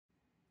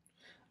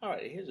All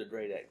right, here's a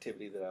great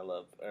activity that I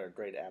love, or a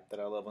great app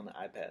that I love on the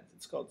iPad.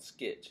 It's called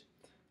Skitch.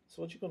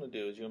 So what you're going to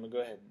do is you're going to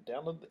go ahead and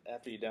download,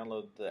 after you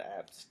download the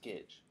app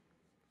Skitch,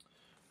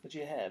 what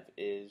you have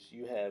is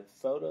you have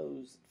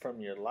photos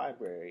from your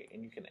library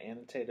and you can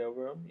annotate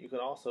over them. You can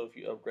also, if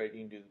you upgrade,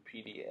 you can do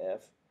the PDF.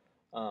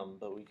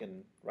 But we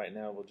can, right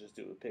now, we'll just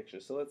do a picture.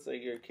 So let's say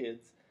your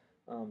kids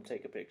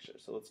take a picture.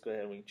 So let's go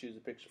ahead and we can choose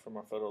a picture from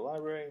our photo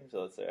library.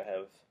 So let's say I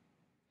have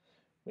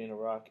me and a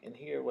rock. And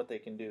here, what they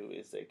can do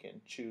is they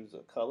can choose a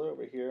color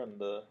over here on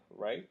the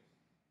right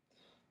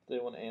they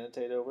want to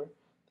annotate over.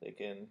 They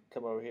can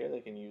come over here.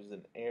 They can use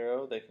an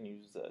arrow. They can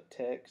use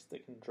text. They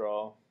can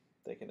draw.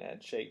 They can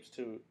add shapes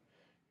to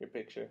your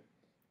picture.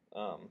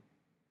 Um,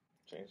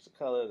 Change the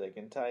color. They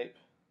can type.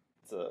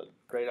 It's a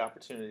great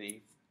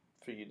opportunity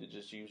for you to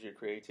just use your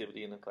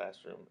creativity in the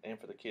classroom and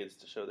for the kids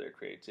to show their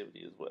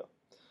creativity as well.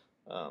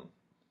 Um,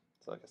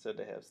 so like I said,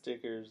 they have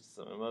stickers,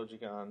 some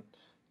emojicon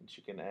that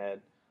you can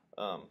add.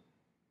 Um,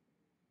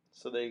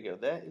 so there you go.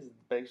 That is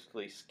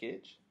basically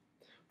Skitch.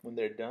 When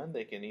they're done,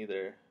 they can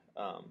either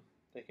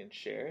they can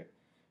share it,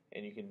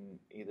 and you can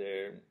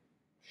either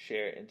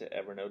share it into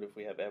Evernote. If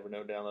we have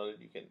Evernote downloaded,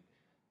 you can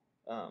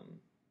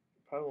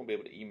probably won't be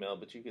able to email,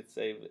 but you could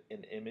save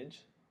an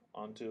image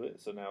onto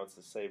it. So now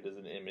it's saved as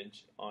an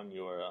image on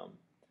your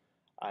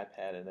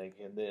iPad, and they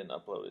can then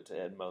upload it to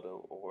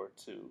Edmodo or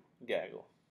to Gaggle.